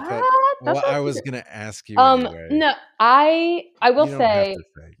know. I thought, What? That's well, not I was secret. gonna ask you anyway. No, I will You don't have say, to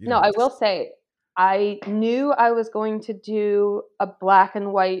say. You no, don't I have to will say. say, I knew I was going to do a black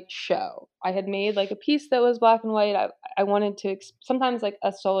and white show. I had made like a piece that was black and white. I wanted to sometimes like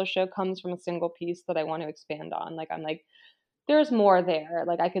a solo show comes from a single piece that I want to expand on. Like I'm like, there's more there.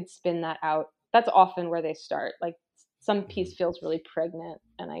 Like I could spin that out. That's often where they start. Like some piece Mhm. feels really pregnant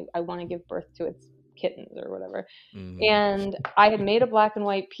and I want to give birth to its kittens or whatever. Mhm. And I had made a black and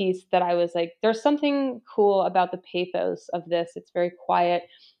white piece that I was like, there's something cool about the pathos of this. It's very quiet.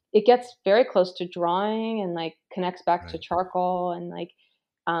 It gets very close to drawing and like connects back to Right. charcoal, and like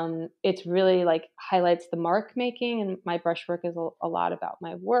it's really like highlights the mark making, and my brushwork is a lot about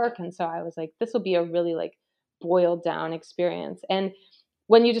my work. And so I was like, this will be a really like boiled down experience. And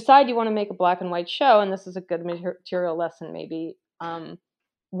when you decide you want to make a black and white show, and this is a good material lesson, maybe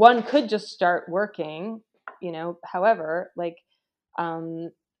one could just start working, however, like um,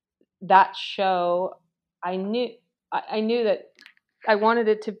 that show, I knew, I knew that I wanted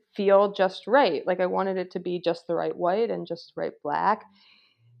it to feel just right. Like I wanted it to be just the right white and just the right black.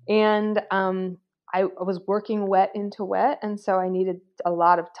 And I was working wet into wet, and so I needed a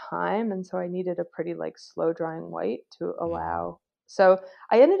lot of time, and so I needed a pretty like slow drying white to Mhm. allow. So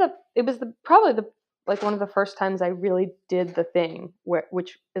I ended up. It was probably the like one of the first times I really did the thing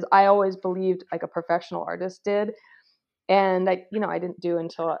which is I always believed like a professional artist did, and I didn't do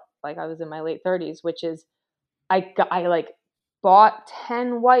until like I was in my late 30s, which is I like bought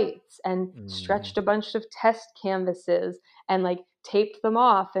 10 whites and Mhm. stretched a bunch of test canvases and like taped them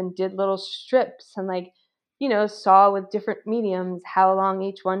off and did little strips and like saw with different mediums how long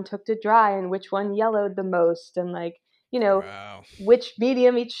each one took to dry and which one yellowed the most, and like you know Wow. which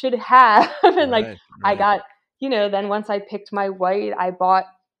medium each should have. And like Right. I Right. got, then once I picked my white, I bought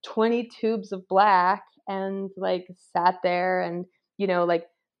 20 tubes of black and like sat there and like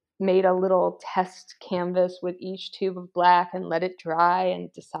made a little test canvas with each tube of black and let it dry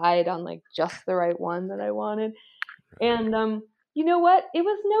and decide on like just the right one that I wanted. Right. And you know what? It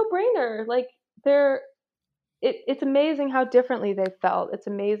was no brainer. Like they're it's amazing how differently they felt. It's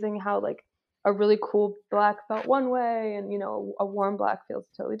amazing how like a really cool black felt one way, and a warm black feels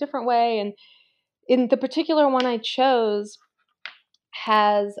a totally different way. And in the particular one I chose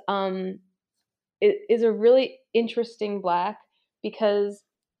has it is a really interesting black because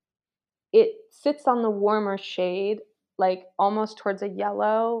it sits on the warmer shade, like, almost towards a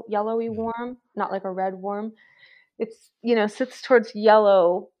yellowy Mhm. warm, not like a red warm. It's, sits towards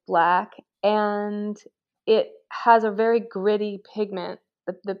yellow black, and it has a very gritty pigment.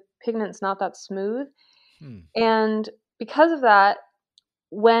 The pigment's not that smooth, Hmm. and because of that,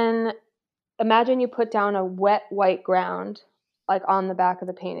 when imagine you put down a wet white ground, like, on the back of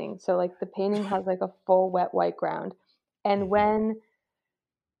the painting. So, like, the painting has, like, a full wet white ground, and Mhm.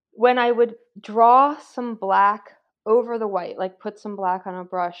 when I would draw some black over the white, like put some black on a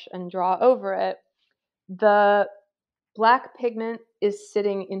brush and draw over it, the black pigment is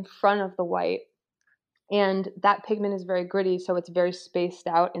sitting in front of the white, and that pigment is very gritty, so it's very spaced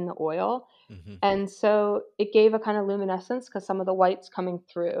out in the oil. Mhm. And so it gave a kind of luminescence because some of the white's coming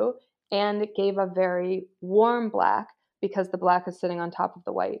through, and it gave a very warm black because the black is sitting on top of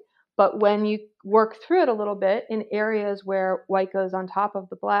the white. But when you work through it a little bit in areas where white goes on top of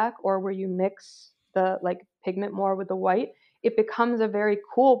the black, or where you mix the like pigment more with the white, it becomes a very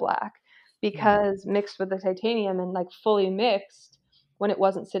cool black Hmm. because mixed with the titanium and like fully mixed when it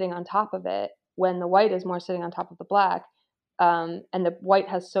wasn't sitting on top of it, when the white is more sitting on top of the black, and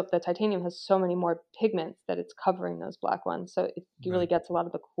the titanium has so many more pigments that it's covering those black ones, so it really Right. gets a lot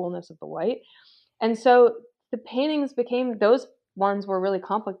of the coolness of the white. And so the paintings became those ones were really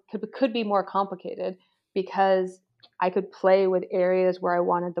could be more complicated because I could play with areas where I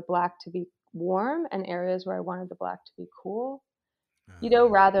wanted the black to be warm and areas where I wanted the black to be cool, Ah,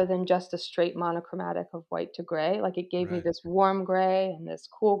 rather than just a straight monochromatic of white to gray. Like it gave me right. this warm gray and this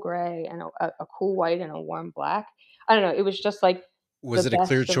cool gray and a cool white and a warm black. I don't know. It was just like the Was it a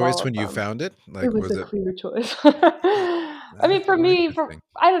clear best of all choice of when you them. found it? It Like, was was a it? clear choice. I mean, That's for so me, interesting.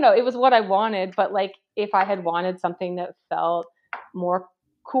 I don't know, it was what I wanted, but like if I had wanted something that felt more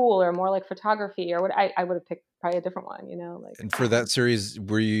cool or more like photography or what, I would have picked probably a different one, like. And for that series,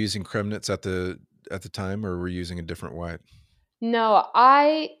 were you using Kremnitz at the time, or were you using a different white? No,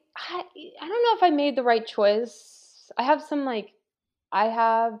 I don't know if I made the right choice. I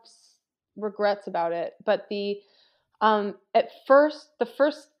have regrets about it, but the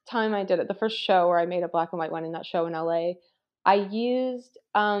first time I did it, the first show where I made a black and white one in that show in LA, I used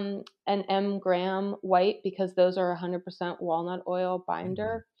an M Graham white because those are 100% walnut oil Hmm.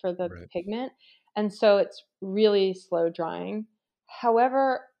 binder for the Right. pigment, and so it's really slow drying.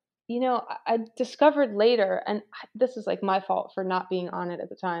 However, I discovered later, and this is like my fault for not being on it at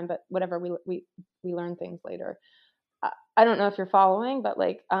the time, but whatever, we learn things later. I don't know if you're following, but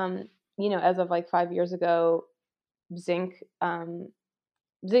like as of like 5 years ago, zinc um,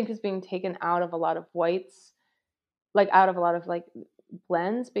 zinc is being taken out of a lot of whites, like out of a lot of like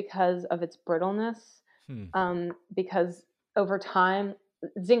blends because of its brittleness. Hmm. Because over time,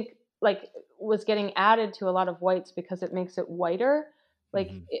 zinc like was getting added to a lot of whites because it makes it whiter. Like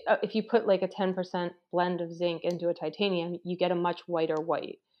Hmm. if you put like a 10% blend of zinc into a titanium, you get a much whiter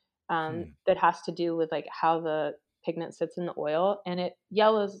white. Hmm. That has to do with like how the pigment sits in the oil, and it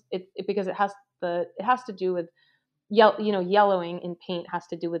yellows it because it has to do with yellowing in paint has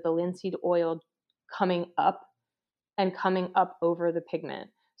to do with the linseed oil coming up and coming up over the pigment.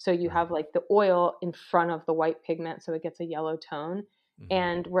 So you Right. have like the oil in front of the white pigment, so it gets a yellow tone. Hmm.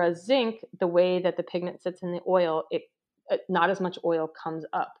 And whereas zinc, the way that the pigment sits in the oil, it not as much oil comes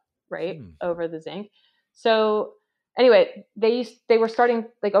up, right, Hmm. over the zinc. So anyway, they were starting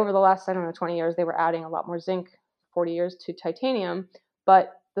like over the last, I don't know, 20 years, they were adding a lot more zinc, 40 years, to titanium.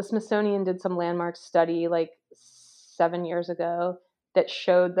 But the Smithsonian did some landmark study like 7 years ago that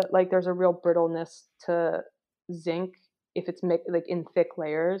showed that like there's a real brittleness to zinc if it's like in thick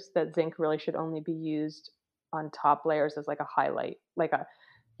layers, that zinc really should only be used on top layers as like a highlight, like a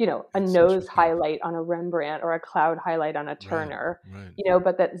That's nose interesting. highlight on a Rembrandt or a cloud highlight on a Right. Turner, Right.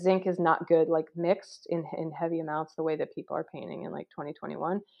 but that zinc is not good like mixed in heavy amounts the way that people are painting in like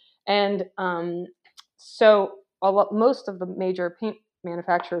 2021. And so most of the major paint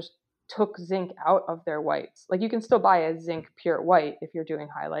manufacturers took zinc out of their whites. Like you can still buy a zinc pure white if you're doing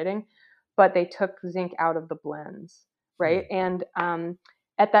highlighting, but they took zinc out of the blends, Hmm. right? And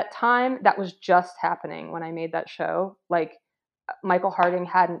at that time, that was just happening when I made that show. Like Michael Harding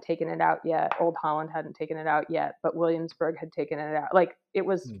hadn't taken it out yet, Old Holland hadn't taken it out yet, but Williamsburg had taken it out. Like it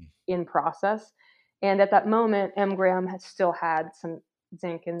was Hmm. in process. And at that moment, M. Graham had still had some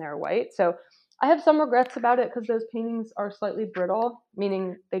zinc in their white. So I have some regrets about it because those paintings are slightly brittle,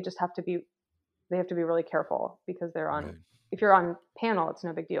 meaning they have to be really careful because Right. if you're on panel, it's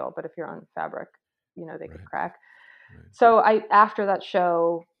no big deal, but if you're on fabric, they could Right. crack. Right. So after that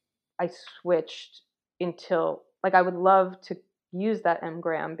show, I switched until like I would love to use that M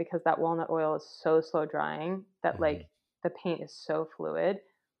Graham because that walnut oil is so slow drying that Hmm. like the paint is so fluid,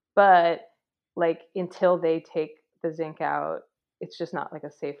 but like until they take the zinc out, it's just not like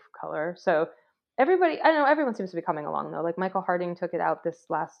a safe color. So I don't know, everyone seems to be coming along though. Like Michael Harding took it out this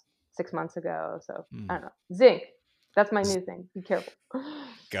last 6 months ago. So I Hmm. don't know. Zinc. That's my new thing. Be careful.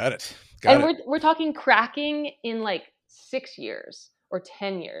 Got it. Got And it. we're talking cracking in like 6 years or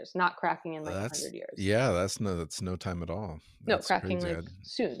 10 years, not cracking in like a That's hundred years. yeah. That's no time at all. No, That's cracking crazy. like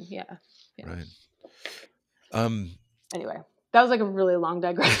soon. Yeah. Yeah. Right. Um. Anyway, that was like a really long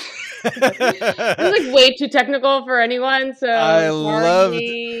digression. This is like way too technical for anyone. So I loved.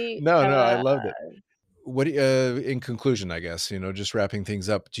 sorry. No, no, I loved it. What do you, in conclusion, I guess, just wrapping things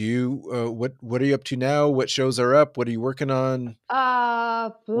up. Do you what are you up to now? What shows are up? What are you working on?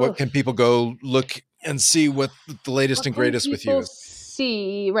 What can people go look and see what the latest what and can greatest with you people is?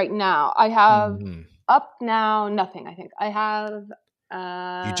 see right now? I have Mhm. up now nothing. I think I have.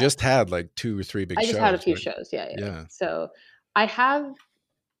 You just had like 2 or 3 big I just had a shows, few right? shows. Yeah, yeah, yeah. Yeah. So I have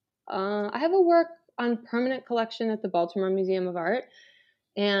I have a work on permanent collection at the Baltimore Museum of Art,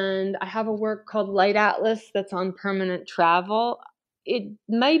 and I have a work called Light Atlas that's on permanent travel. It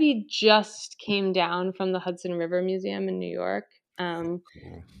maybe just came down from the Hudson River Museum in New York.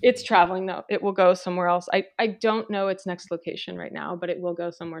 Cool. It's traveling though. It will go somewhere else. I don't know its next location right now, but it will go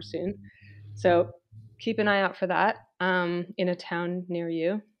somewhere soon. So keep an eye out for that in a town near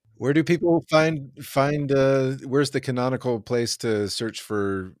you. Where do people find where's the canonical place to search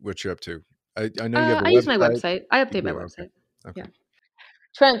for what you're up to? I know you have a I use my website. website. I You update my do, okay. website. Yeah. Okay.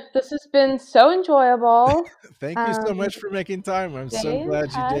 Trent, this has been so enjoyable. Thank you so Um, much for making time. I'm so Stay in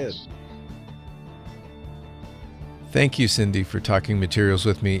glad you did. touch. Thank you, Cindy, for talking materials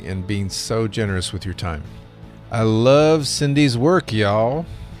with me and being so generous with your time. I love Cindy's work, y'all.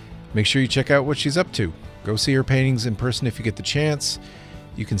 Make sure you check out what she's up to. Go see her paintings in person if you get the chance.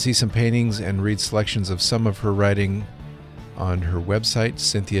 You can see some paintings and read selections of some of her writing on her website,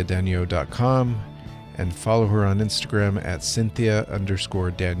 cynthiadaignault.com, and follow her on Instagram at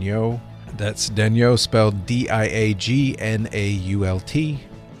Cynthia_Daignault. That's Daignault spelled Diagnault.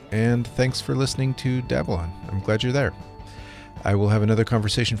 And thanks for listening to Dabble On. I'm glad you're there. I will have another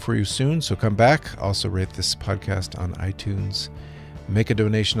conversation for you soon, so come back. Also rate this podcast on iTunes. Make a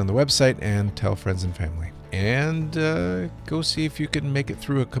donation on the website and tell friends and family. And go see if you can make it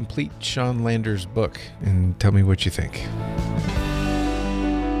through a complete Sean Landers book and tell me what you think.